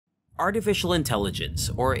Artificial intelligence,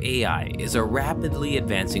 or AI, is a rapidly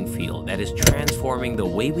advancing field that is transforming the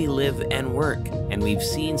way we live and work, and we've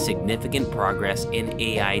seen significant progress in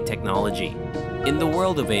AI technology. In the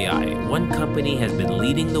world of AI, one company has been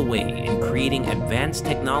leading the way in creating advanced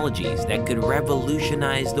technologies that could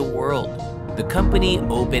revolutionize the world. The company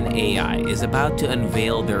OpenAI is about to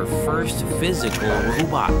unveil their first physical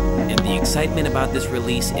robot, and the excitement about this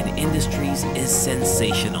release in industries is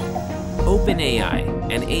sensational.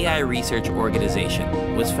 OpenAI, an AI research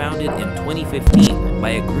organization, was founded in 2015 by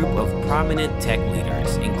a group of prominent tech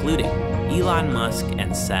leaders, including Elon Musk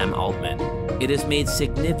and Sam Altman. It has made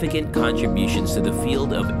significant contributions to the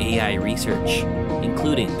field of AI research,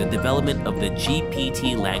 including the development of the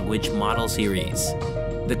GPT language model series.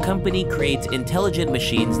 The company creates intelligent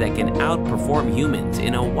machines that can outperform humans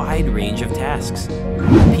in a wide range of tasks.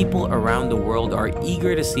 People around the world are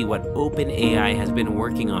eager to see what OpenAI has been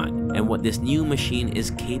working on and what this new machine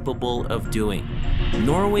is capable of doing.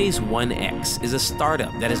 Norway's 1X is a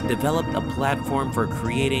startup that has developed a platform for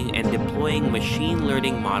creating and deploying machine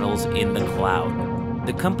learning models in the cloud.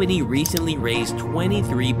 The company recently raised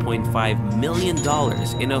 $23.5 million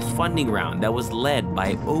in a funding round that was led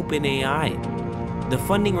by OpenAI. The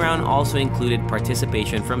funding round also included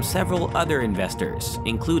participation from several other investors,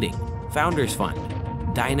 including Founders Fund,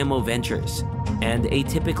 Dynamo Ventures, and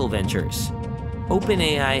Atypical Ventures.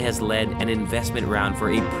 OpenAI has led an investment round for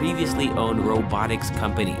a previously owned robotics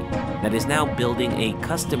company that is now building a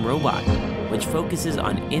custom robot, which focuses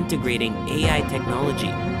on integrating AI technology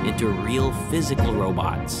into real physical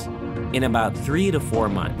robots. In about 3 to 4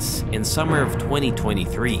 months, in summer of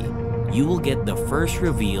 2023, you will get the first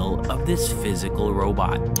reveal of this physical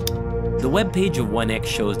robot. The webpage of 1X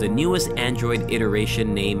shows the newest Android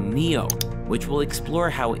iteration named Neo, which will explore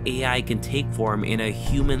how AI can take form in a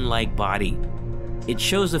human-like body. It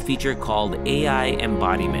shows a feature called AI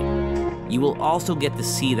embodiment. You will also get to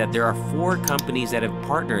see that there are 4 companies that have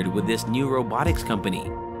partnered with this new robotics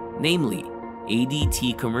company, namely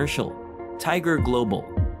ADT Commercial, Tiger Global,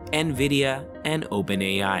 Nvidia, and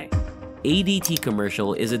OpenAI. ADT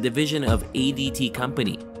Commercial is a division of ADT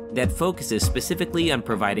Company that focuses specifically on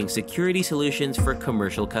providing security solutions for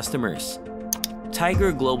commercial customers.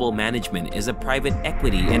 Tiger Global Management is a private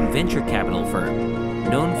equity and venture capital firm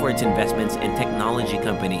known for its investments in technology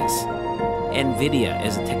companies. Nvidia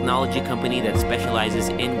is a technology company that specializes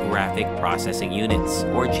in graphic processing units,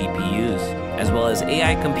 or GPUs, as well as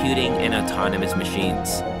AI computing and autonomous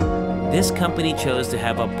machines. This company chose to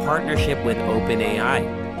have a partnership with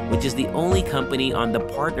OpenAI, which is the only company on the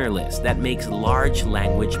partner list that makes large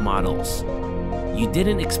language models. You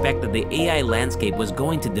didn't expect that the AI landscape was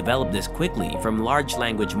going to develop this quickly from large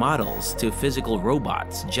language models to physical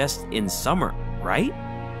robots just in summer, right?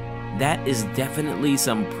 That is definitely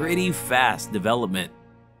some pretty fast development.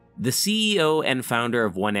 The CEO and founder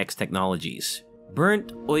of 1X Technologies,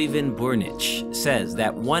 Bernd Øyvind Burnich, says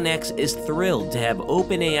that 1X is thrilled to have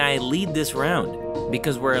OpenAI lead this round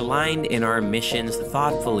because we're aligned in our missions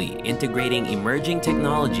thoughtfully integrating emerging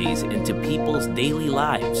technologies into people's daily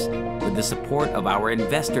lives. With the support of our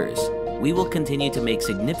investors, we will continue to make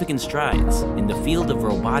significant strides in the field of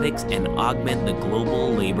robotics and augment the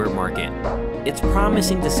global labor market. It's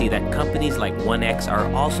promising to see that companies like 1X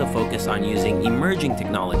are also focused on using emerging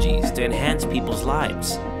technologies to enhance people's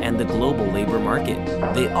lives and the global labor market.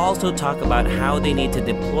 They also talk about how they need to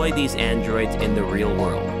deploy these androids in the real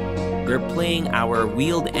world. They're playing our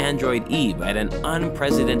wheeled Android Eve at an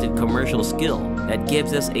unprecedented commercial skill that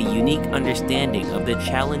gives us a unique understanding of the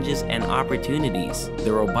challenges and opportunities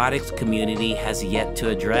the robotics community has yet to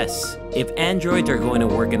address. If androids are going to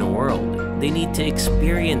work in a world, they need to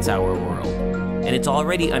experience our world. And it's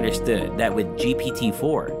already understood that with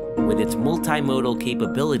GPT-4, with its multimodal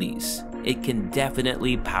capabilities, it can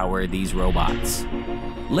definitely power these robots.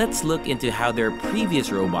 Let's look into how their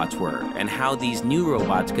previous robots were and how these new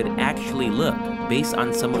robots could actually look based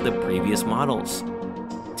on some of the previous models.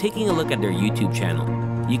 Taking a look at their YouTube channel,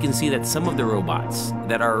 you can see that some of the robots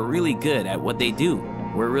that are really good at what they do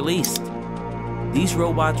were released. These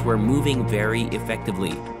robots were moving very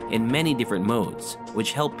effectively in many different modes,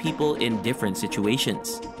 which help people in different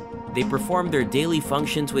situations. They perform their daily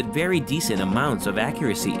functions with very decent amounts of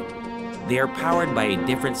accuracy. They are powered by a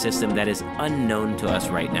different system that is unknown to us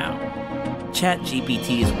right now.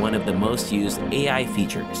 ChatGPT is one of the most used AI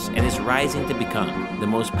features and is rising to become the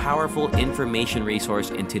most powerful information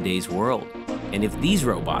resource in today's world. And if these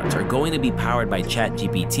robots are going to be powered by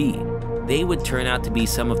ChatGPT, they would turn out to be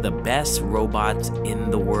some of the best robots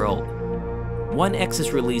in the world.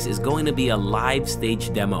 1X's release is going to be a live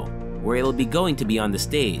stage demo, where it'll be going to be on the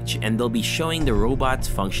stage and they'll be showing the robot's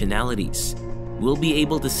functionalities. we'll be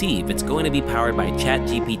able to see if it's going to be powered by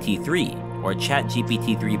ChatGPT 3, or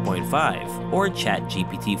ChatGPT 3.5, or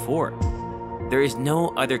ChatGPT 4. There is no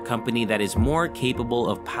other company that is more capable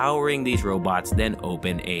of powering these robots than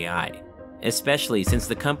OpenAI, especially since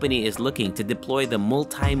the company is looking to deploy the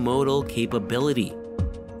multimodal capability.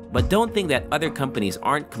 But don't think that other companies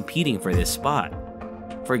aren't competing for this spot.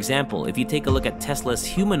 For example, if you take a look at Tesla's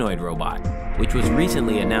humanoid robot, which was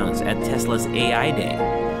recently announced at Tesla's AI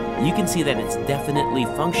Day, you can see that it's definitely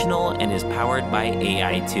functional and is powered by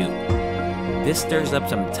AI too. This stirs up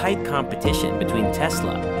some tight competition between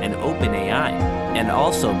Tesla and OpenAI, and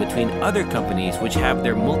also between other companies which have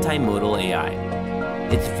their multimodal AI.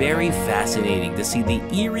 It's very fascinating to see the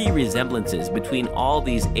eerie resemblances between all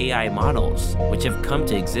these AI models which have come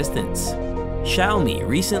to existence. Xiaomi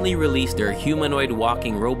recently released their humanoid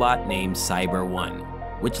walking robot named Cyber 1,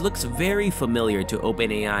 which looks very familiar to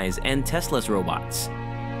OpenAI's and Tesla's robots.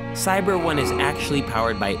 Cyber 1 is actually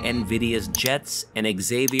powered by Nvidia's Jets and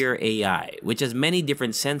Xavier AI, which has many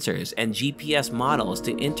different sensors and GPS models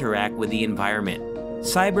to interact with the environment.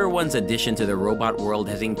 Cyber 1's addition to the robot world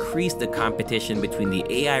has increased the competition between the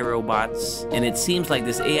AI robots, and it seems like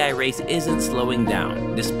this AI race isn't slowing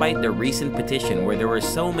down, despite the recent petition where there were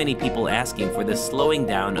so many people asking for the slowing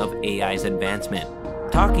down of AI's advancement.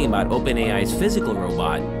 Talking about OpenAI's physical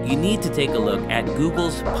robot, you need to take a look at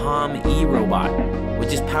Google's Palm-E robot,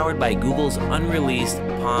 which is powered by Google's unreleased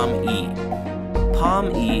Palm-E.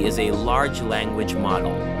 Palm-E is a large language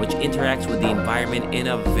model which interacts with the environment in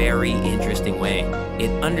a very interesting way.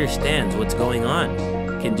 It understands what's going on,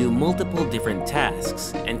 can do multiple different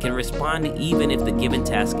tasks, and can respond even if the given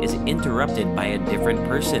task is interrupted by a different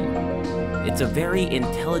person. It's a very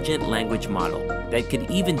intelligent language model that could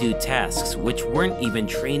even do tasks which weren't even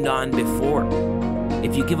trained on before.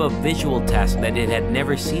 If you give a visual task that it had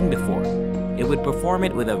never seen before, it would perform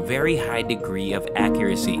it with a very high degree of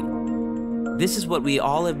accuracy. This is what we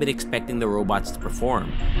all have been expecting the robots to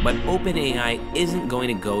perform, but OpenAI isn't going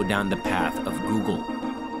to go down the path of Google.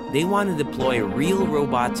 They want to deploy real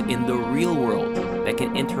robots in the real world that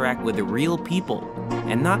can interact with the real people,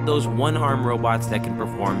 and not those one-arm robots that can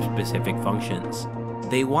perform specific functions.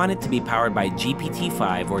 They want it to be powered by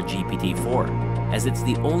GPT-5 or GPT-4, as it's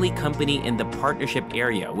the only company in the partnership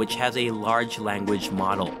area which has a large language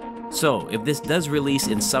model. So, if this does release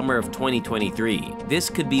in summer of 2023, this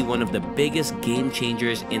could be one of the biggest game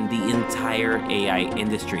changers in the entire AI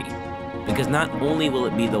industry. Because not only will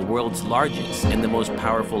it be the world's largest and the most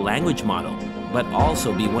powerful language model, but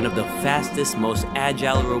also be one of the fastest, most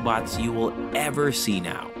agile robots you will ever see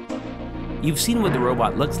now. You've seen what the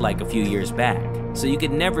robot looks like a few years back, so you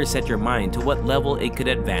could never set your mind to what level it could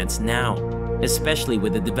advance now, especially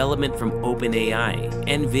with the development from OpenAI,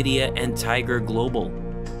 Nvidia, and Tiger Global.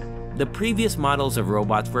 The previous models of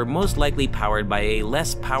robots were most likely powered by a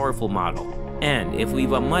less powerful model, and if we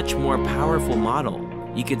have a much more powerful model,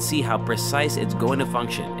 you can see how precise it's going to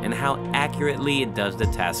function and how accurately it does the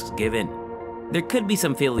tasks given. There could be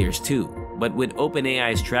some failures too, but with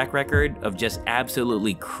OpenAI's track record of just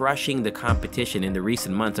absolutely crushing the competition in the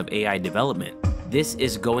recent months of AI development, this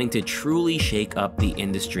is going to truly shake up the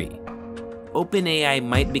industry. OpenAI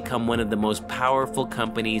might become one of the most powerful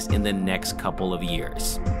companies in the next couple of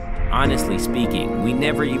years. Honestly speaking, we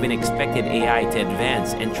never even expected AI to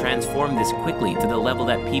advance and transform this quickly to the level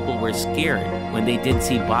that people were scared when they did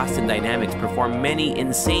see Boston Dynamics perform many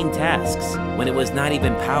insane tasks when it was not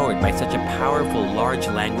even powered by such a powerful large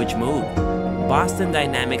language model. Boston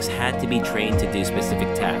Dynamics had to be trained to do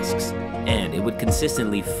specific tasks, and it would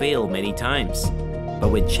consistently fail many times.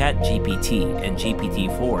 But with ChatGPT and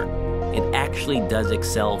GPT-4, it actually does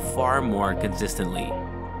excel far more consistently.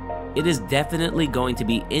 It is definitely going to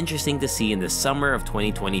be interesting to see in the summer of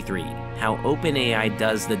 2023 how OpenAI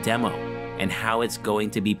does the demo and how it's going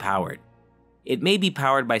to be powered. It may be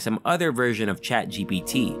powered by some other version of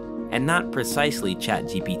ChatGPT and not precisely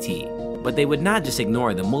ChatGPT, but they would not just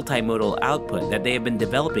ignore the multimodal output that they have been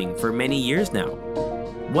developing for many years now.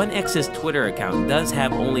 1x's Twitter account does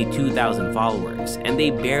have only 2,000 followers, and they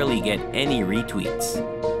barely get any retweets.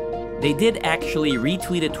 They did actually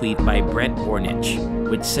retweet a tweet by Brent Bornich,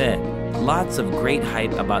 which said, "Lots of great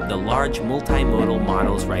hype about the large multimodal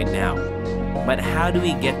models right now. But how do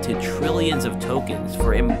we get to trillions of tokens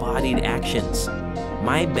for embodied actions?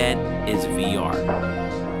 My bet is VR,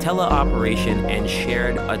 teleoperation, and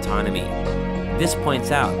shared autonomy. This points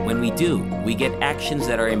out when we do, we get actions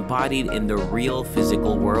that are embodied in the real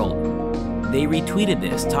physical world." They retweeted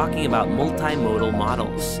this talking about multimodal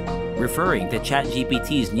models, referring to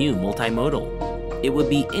ChatGPT's new multimodal. It would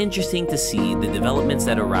be interesting to see the developments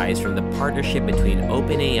that arise from the partnership between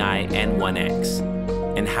OpenAI and 1x.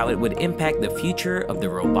 and how it would impact the future of the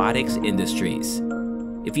robotics industries.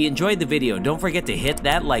 If you enjoyed the video, don't forget to hit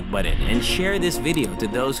that like button and share this video to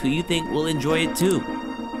those who you think will enjoy it too.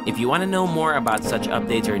 If you want to know more about such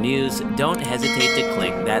updates or news, don't hesitate to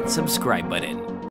click that subscribe button.